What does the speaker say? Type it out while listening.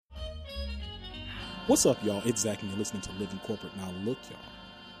What's up, y'all? It's Zach, and you're listening to Living Corporate. Now, look,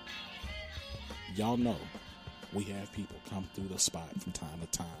 y'all know we have people come through the spot from time to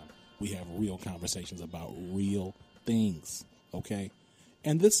time. We have real conversations about real things, okay?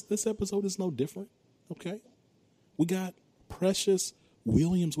 And this episode is no different, okay? We got Precious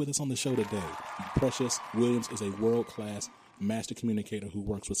Williams with us on the show today. Precious Williams is a world-class master communicator who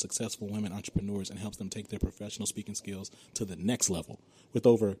works with successful women entrepreneurs and helps them take their professional speaking skills to the next level. With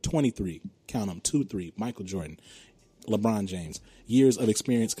over 23, count them, 2-3, Michael Jordan, LeBron James, years of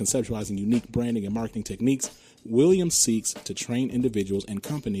experience conceptualizing unique branding and marketing techniques, Williams seeks to train individuals and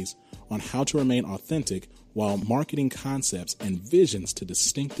companies on how to remain authentic while marketing concepts and visions to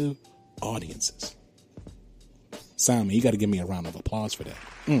distinctive audiences. Simon, you got to give me a round of applause for that.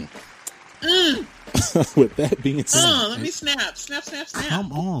 With that being said, let me snap.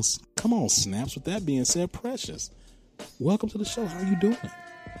 Come on, snaps. With that being said, Precious, welcome to the show. How are you doing?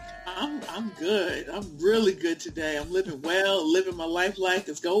 I'm good. I'm really good today. I'm living well, living my life like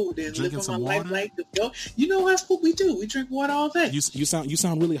it's golden, living my life like it's gold. You know that's what we do. We drink water all day. You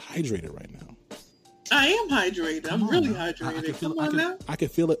sound really hydrated right now. I am hydrated. I'm really hydrated. Come on now. I can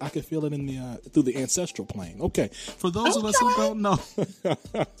feel it. I can feel it in the through the ancestral plane. Okay, for those of us who don't know,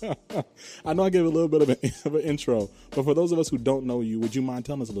 I know I gave a little bit of an intro, but for those of us who don't know you, would you mind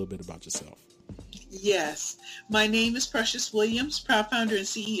telling us a little bit about yourself? Yes. My name is Precious Williams, proud founder and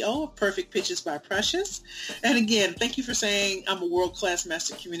CEO of Perfect Pitches by Precious. And again, thank you for saying I'm a world-class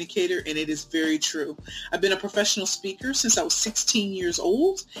master communicator, and it is very true. I've been a professional speaker since I was 16 years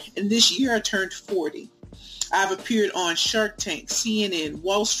old, and this year I turned 40. I've appeared on Shark Tank, CNN,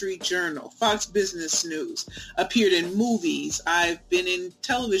 Wall Street Journal, Fox Business News, appeared in movies. I've been in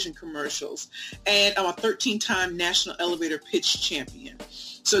television commercials, and I'm a 13-time national elevator pitch champion.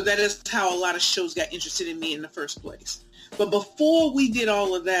 So that is how a lot of shows got interested in me in the first place. But before we did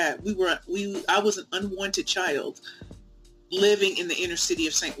all of that, I was an unwanted child living in the inner city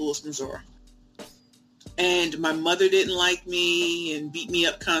of St. Louis, Missouri. And my mother didn't like me and beat me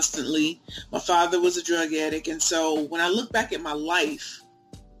up constantly. My father was a drug addict. And so when I look back at my life,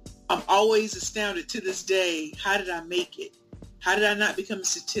 I'm always astounded to this day. How did I make it? How did I not become a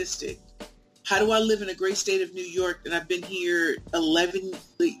statistic? How do I live in a great state of New York? And I've been here 11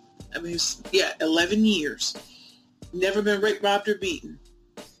 years. Never been raped, robbed, or beaten.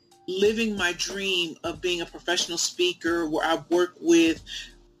 Living my dream of being a professional speaker where I work with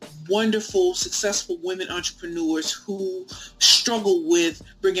wonderful, successful women entrepreneurs who struggle with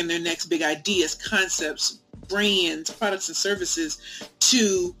bringing their next big ideas, concepts, brands, products, and services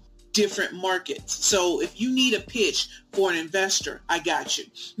to different markets. So if you need a pitch for an investor, I got you.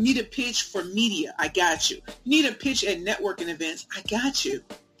 You need a pitch for media, I got you. You need a pitch at networking events, I got you.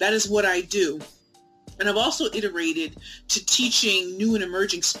 That is what I do. And I've also iterated to teaching new and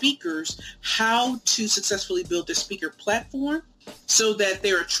emerging speakers how to successfully build their speaker platform so that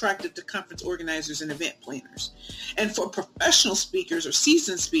they're attractive to conference organizers and event planners. And for professional speakers or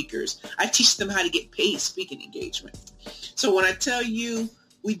seasoned speakers, I teach them how to get paid speaking engagement. So when I tell you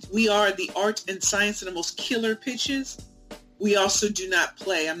we are the art and science of the most killer pitches, we also do not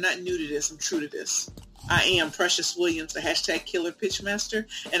play. I'm not new to this. I'm true to this. I am Precious Williams, the hashtag killer pitch master,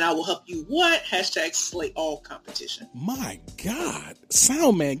 and I will help you hashtag slay all competition. My God.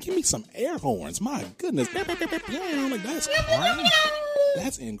 Sound man, give me some air horns. My goodness. Like, that's crazy.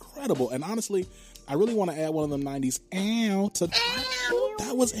 That's incredible. And honestly, I really want to add one of them 90s ow to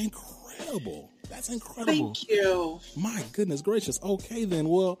that was incredible. That's incredible. Thank you. My goodness gracious. Okay then.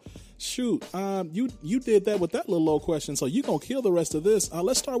 Well, shoot. You did that with that little old question, so you're gonna kill the rest of this.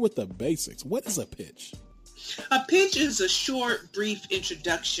 Let's start with the basics. What is a pitch? A pitch is a short, brief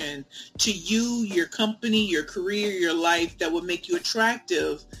introduction to you, your company, your career, your life that will make you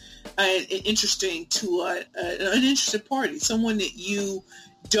attractive and interesting to an interested party, someone that you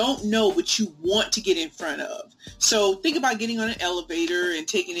don't know but you want to get in front of. So think about getting on an elevator and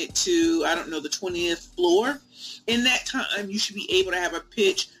taking it to, the 20th floor. In that time, you should be able to have a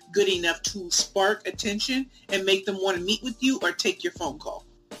pitch good enough to spark attention and make them want to meet with you or take your phone call.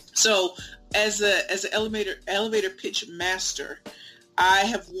 So as an elevator pitch master, I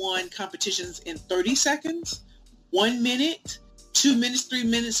have won competitions in 30 seconds, 1 minute, 2 minutes, 3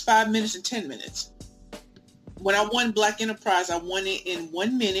 minutes, 5 minutes, and 10 minutes. When I won Black Enterprise, I won it in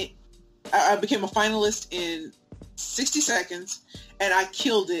 1 minute. I became a finalist in 60 seconds, and I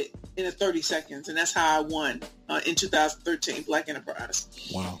killed it in 30 seconds. And that's how I won in 2013 Black Enterprise.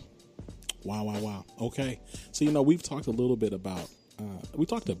 Wow. Okay. So, we've talked a little bit about, we've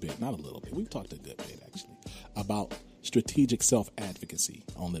talked a good bit, actually, about strategic self-advocacy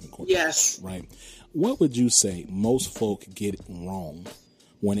on Living Corporate. Yes. Right. What would you say most folk get wrong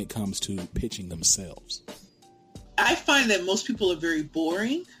when it comes to pitching themselves? I find that most people are very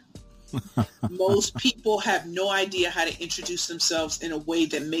boring. Most people have no idea how to introduce themselves in a way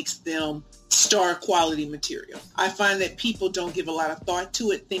that makes them star quality material. I find that people don't give a lot of thought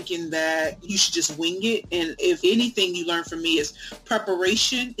to it, thinking that you should just wing it. And if anything you learn from me is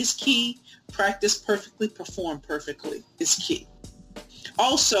preparation is key. Practice perfectly, perform perfectly is key.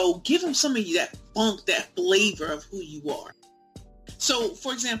 Also, give them some of that funk, that flavor of who you are. So,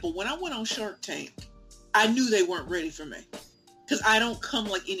 for example, when I went on Shark Tank, I knew they weren't ready for me because I don't come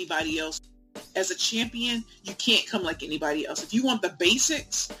like anybody else. As a champion, you can't come like anybody else. If you want the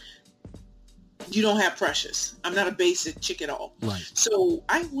basics, you don't have Precious. I'm not a basic chick at all. Right. So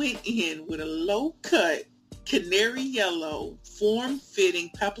I went in with a low-cut, canary yellow,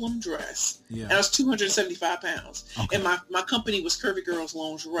 form-fitting peplum dress. Yeah. And I was 275 pounds. Okay. And my company was Curvy Girls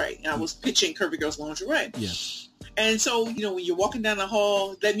Lingerie. And I was pitching Curvy Girls Lingerie. Yes. And so, when you're walking down the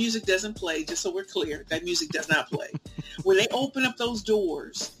hall, that music doesn't play, just so we're clear. That music does not play. When they open up those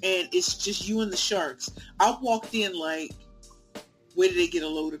doors and it's just you and the sharks, I walked in like, where did they get a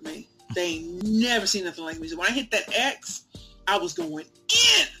load of me? They ain't never seen nothing like me. So when I hit that X, I was going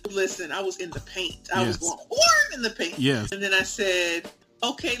in. Listen, I was in the paint. I was going hard in the paint. Yes. And then I said,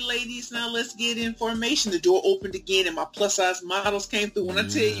 okay, ladies, now let's get in formation. The door opened again and my plus size models came through. When I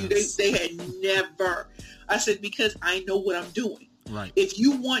tell you, they had never. I said, because I know what I'm doing. Right. If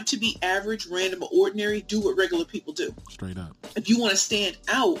you want to be average, random, or ordinary, do what regular people do. Straight up. If you want to stand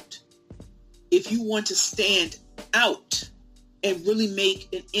out, and really make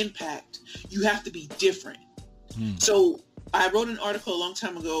an impact, you have to be different. So I wrote an article a long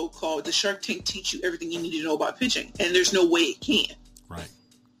time ago called "The Shark Tank Teach You Everything You Need to Know About Pitching," and there's no way it can. Right.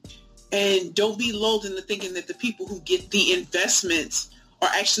 And don't be lulled into thinking that the people who get the investments are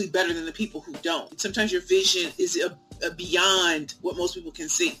actually better than the people who don't. Sometimes your vision is beyond what most people can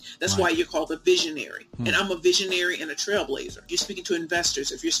see. That's why you're called a visionary. And I'm a visionary and a trailblazer. You're speaking to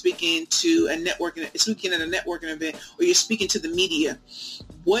investors, if you're speaking to a networking, speaking at a networking event, or you're speaking to the media,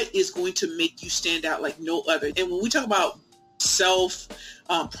 what is going to make you stand out like no other? And when we talk about self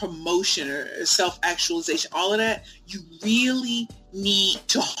promotion or self-actualization, all of that, you really need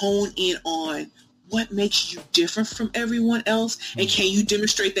to hone in on what makes you different from everyone else, and can you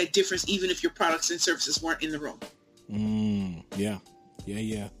demonstrate that difference even if your products and services weren't in the room? Yeah.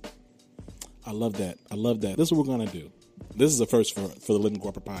 I love that. This is what we're going to do. This is the first for the Living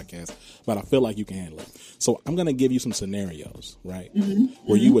Corporate podcast, but I feel like you can handle it. So I'm going to give you some scenarios, right,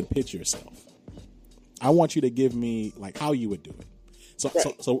 where you would pitch yourself. I want you to give me like how you would do it.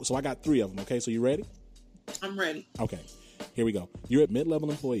 So I got 3 of them. Okay, so you ready? I'm ready. Okay, here we go. You're a mid-level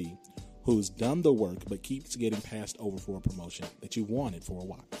employee who's done the work but keeps getting passed over for a promotion that you wanted for a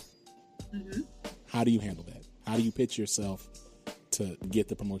while. How do you handle that? How do you pitch yourself to get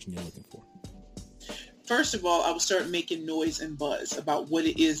the promotion you're looking for? First of all, I will start making noise and buzz about what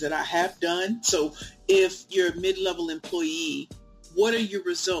it is that I have done. So if you're a mid-level employee, what are your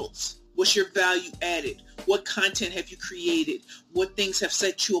results? What's your value added? What content have you created? What things have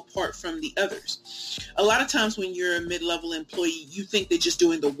set you apart from the others? A lot of times when you're a mid-level employee, you think that just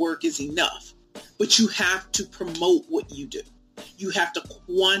doing the work is enough, but you have to promote what you do. You have to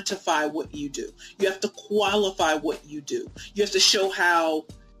quantify what you do. You have to qualify what you do. You have to show how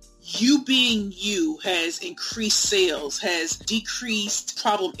you being you has increased sales, has decreased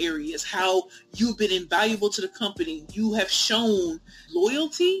problem areas, how you've been invaluable to the company. You have shown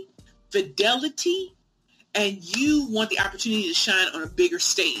loyalty, fidelity, and you want the opportunity to shine on a bigger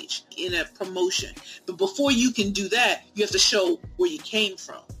stage in a promotion. But before you can do that, you have to show where you came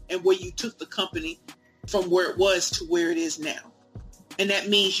from and where you took the company from where it was to where it is now. And that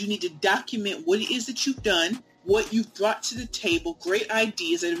means you need to document what it is that you've done, what you've brought to the table, great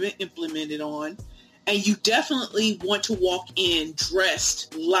ideas that have been implemented on, and you definitely want to walk in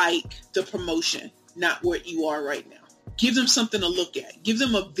dressed like the promotion, not what you are right now. Give them something to look at. Give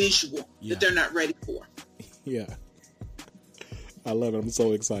them a visual that they're not ready for. Yeah. I love it. I'm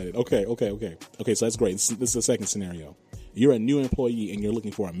so excited. Okay. So that's great. This is the second scenario. You're a new employee and you're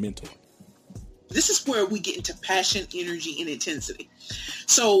looking for a mentor. This is where we get into passion, energy, and intensity.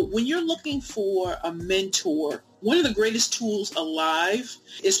 So when you're looking for a mentor, one of the greatest tools alive,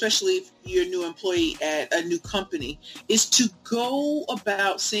 especially if you're a new employee at a new company, is to go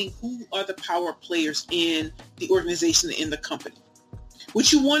about seeing who are the power players in the organization, in the company.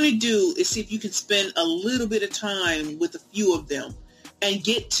 What you want to do is see if you can spend a little bit of time with a few of them and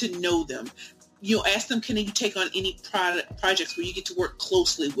get to know them. ask them, can you take on any projects where you get to work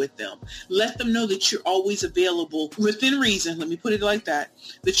closely with them? Let them know that you're always available within reason. Let me put it like that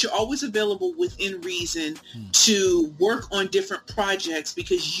you're always available within reason to work on different projects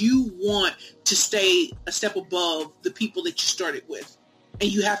because you want to stay a step above the people that you started with.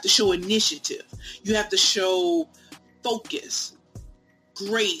 And you have to show initiative. You have to show focus,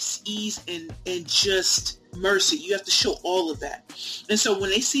 grace, ease, and just mercy. You have to show all of that. And so when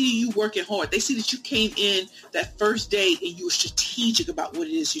they see you working hard, they see that you came in that first day and you were strategic about what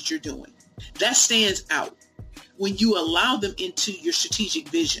it is that you're doing. That stands out when you allow them into your strategic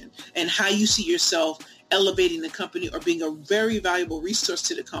vision and how you see yourself elevating the company or being a very valuable resource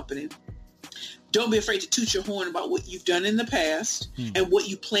to the company. Don't be afraid to toot your horn about what you've done in the past and what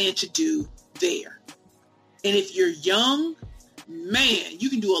you plan to do there. And if you're young, man, you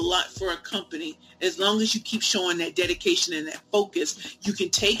can do a lot for a company as long as you keep showing that dedication and that focus. You can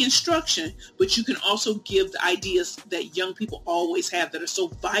take instruction, but you can also give the ideas that young people always have that are so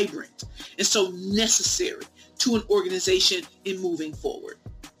vibrant and so necessary to an organization in moving forward.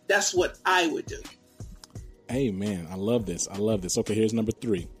 That's what I would do. Hey, man, I love this. Okay, here's number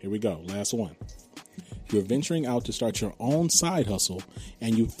 3. Here we go. Last one. You're venturing out to start your own side hustle,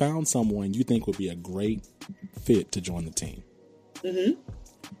 and you found someone you think would be a great fit to join the team. Mm-hmm.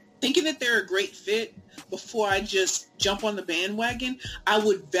 Thinking that they're a great fit before I just jump on the bandwagon, I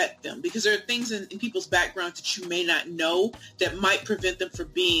would vet them because there are things in people's backgrounds that you may not know that might prevent them from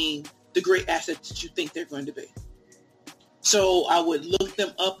being the great assets that you think they're going to be. So I would look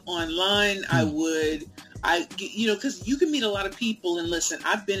them up online. Because you can meet a lot of people and listen,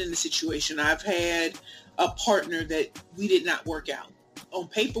 I've been in a situation. I've had a partner that we did not work out. On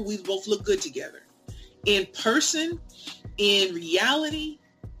paper, we both look good together. In person, in reality,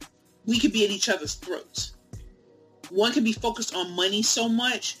 we could be at each other's throats. One can be focused on money so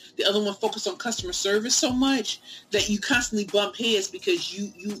much, the other one focused on customer service so much that you constantly bump heads because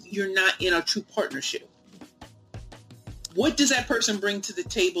you're not in a true partnership. What does that person bring to the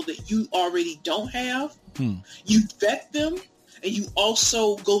table that you already don't have? You vet them, and you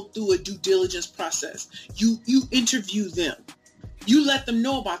also go through a due diligence process. You interview them. You let them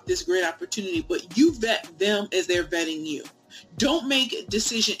know about this great opportunity, but you vet them as they're vetting you. Don't make a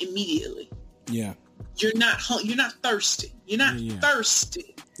decision immediately. Yeah. You're not thirsty. You're not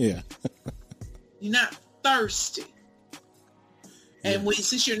thirsty. Yeah. You're not thirsty. And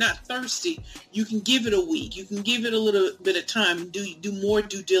since you're not thirsty, you can give it a week. You can give it a little bit of time and do more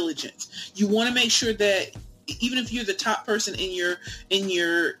due diligence. You want to make sure that even if you're the top person in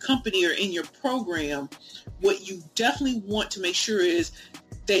your company or in your program, what you definitely want to make sure is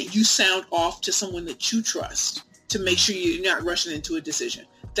that you sound off to someone that you trust to make sure you're not rushing into a decision.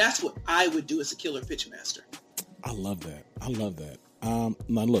 That's what I would do as a killer pitch master. I love that. Now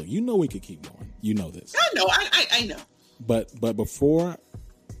look, we could keep going. You know this. I know. I know. But before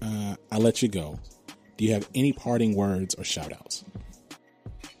I let you go, do you have any parting words or shout outs?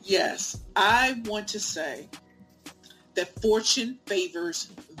 Yes, I want to say that fortune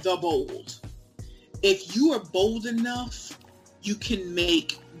favors the bold. If you are bold enough, you can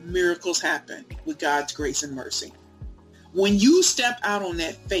make miracles happen with God's grace and mercy. When you step out on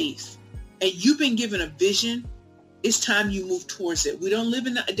that faith and you've been given a vision, it's time you move towards it. We don't live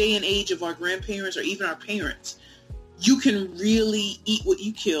in a day and age of our grandparents or even our parents. You can really eat what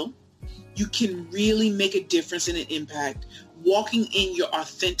you kill. You can really make a difference and an impact walking in your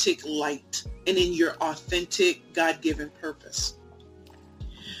authentic light and in your authentic God-given purpose.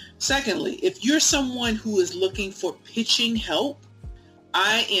 Secondly, if you're someone who is looking for pitching help,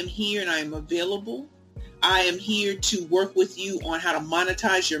 I am here and I am available. I am here to work with you on how to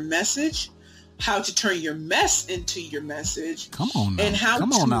monetize your message, how to turn your mess into your message. Come on now. And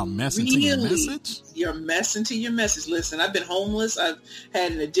how mess into your message? Your mess into your message. Listen, I've been homeless. I've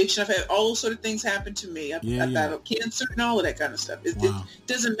had an addiction. I've had all those sort of things happen to me. I've battled cancer and all of that kind of stuff. It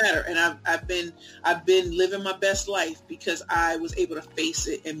doesn't matter. And I've been living my best life because I was able to face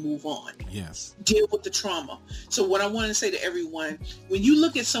it and move on. Yes. Deal with the trauma. So what I want to say to everyone, when you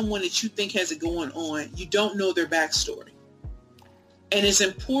look at someone that you think has it going on, you don't know their backstory. And it's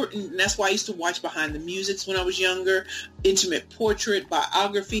important, and that's why I used to watch Behind the Musics when I was younger, intimate portrait,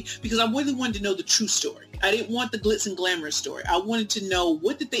 biography, because I really wanted to know the true story. I didn't want the glitz and glamour story. I wanted to know,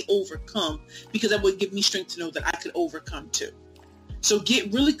 what did they overcome, because that would give me strength to know that I could overcome too. So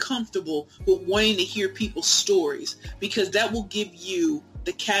get really comfortable with wanting to hear people's stories, because that will give you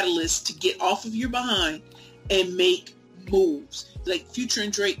the catalyst to get off of your behind and make moves. Like Future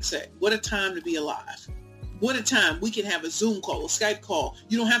and Drake said, what a time to be alive. What a time. We can have a Zoom call, a Skype call.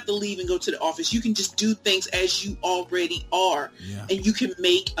 You don't have to leave and go to the office. You can just do things as you already are. Yeah. And you can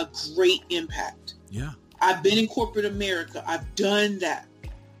make a great impact. Yeah. I've been in corporate America. I've done that.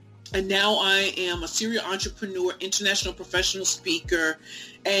 And now I am a serial entrepreneur, international professional speaker,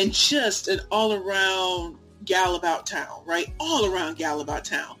 and just an all-around gal about town, right? All around gal about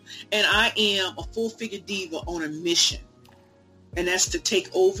town. And I am a full-figure diva on a mission. And that's to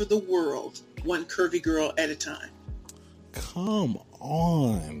take over the world, one curvy girl at a time. Come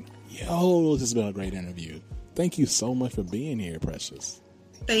on. Yo, this has been a great interview. Thank you so much for being here, Precious.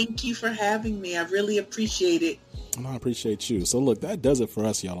 Thank you for having me. I really appreciate it. And I appreciate you. So look, that does it for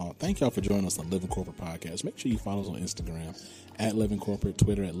us, y'all. Thank y'all for joining us on Living Corporate Podcast. Make sure you follow us on Instagram at Living Corporate,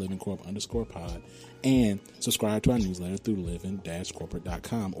 Twitter at LivingCorp_pod, and subscribe to our newsletter through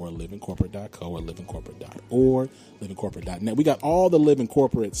living-corporate.com or livingcorporate.co or livingcorporate.org, livingcorporate.net. We got all the Living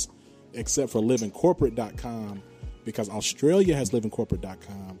Corporates except for livingcorporate.com because Australia has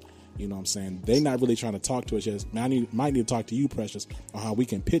livingcorporate.com. You know what I'm saying? They're not really trying to talk to us yet. I might need to talk to you, Precious, on how we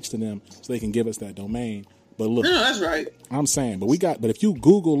can pitch to them so they can give us that domain. But look, no, that's right. I'm saying, but if you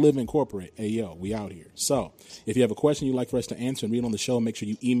Google Living Corporate, hey, yo, we out here. So if you have a question you'd like for us to answer and read on the show, make sure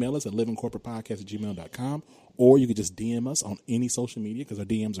you email us at livingcorporatepodcast@gmail.com, or you can just DM us on any social media because our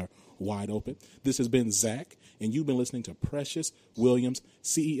DMs are wide open. This has been Zach, and you've been listening to Precious Williams,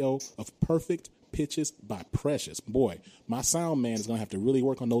 CEO of Perfect Pitches by Precious. Boy, my sound man is going to have to really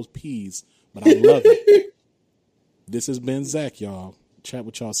work on those P's, but I love it. This has been Zach, y'all. Chat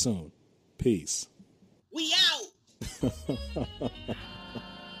with y'all soon. Peace. We out.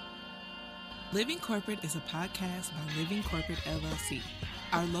 Living Corporate is a podcast by Living Corporate LLC.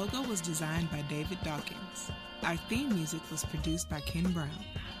 Our logo was designed by David Dawkins. Our theme music was produced by Ken Brown.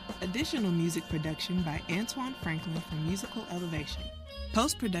 Additional music production by Antoine Franklin from Musical Elevation.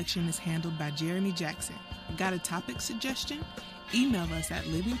 Post-production is handled by Jeremy Jackson. Got a topic suggestion? Email us at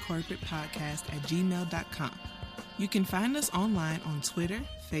livingcorporatepodcast@gmail.com. You can find us online on Twitter,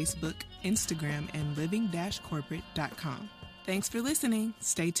 Facebook, Instagram, and living-corporate.com. Thanks for listening.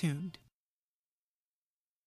 Stay tuned.